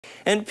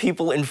And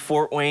people in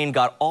Fort Wayne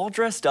got all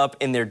dressed up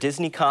in their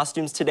Disney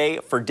costumes today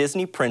for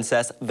Disney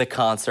Princess the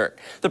concert.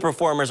 The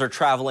performers are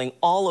traveling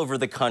all over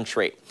the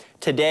country.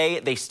 Today,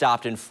 they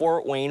stopped in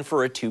Fort Wayne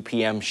for a 2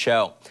 p.m.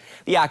 show.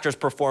 The actors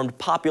performed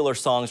popular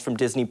songs from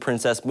Disney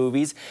Princess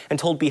movies and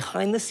told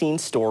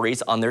behind-the-scenes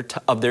stories on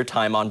of their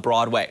time on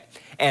Broadway.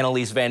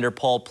 Annalise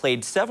Vanderpool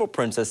played several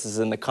princesses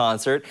in the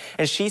concert,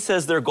 and she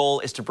says their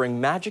goal is to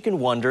bring magic and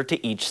wonder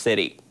to each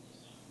city.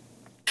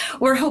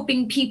 We're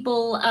hoping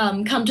people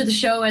come to the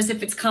show as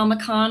if it's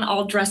Comic-Con,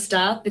 all dressed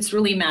up. It's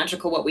really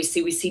magical what we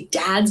see. We see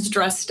dads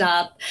dressed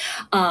up,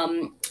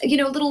 you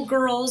know, little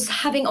girls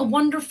having a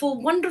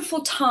wonderful,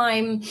 wonderful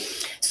time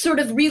sort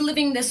of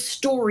reliving this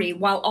story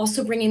while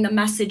also bringing the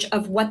message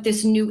of what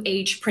this new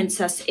age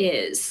princess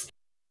is.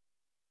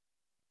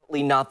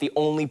 Not the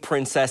only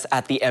princess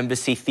at the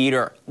Embassy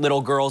Theater.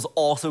 Little girls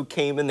also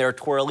came in their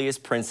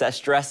twirliest princess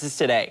dresses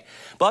today.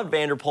 But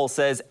Vanderpool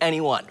says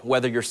anyone,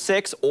 whether you're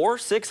 6 or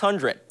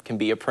 600, can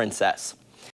be a princess.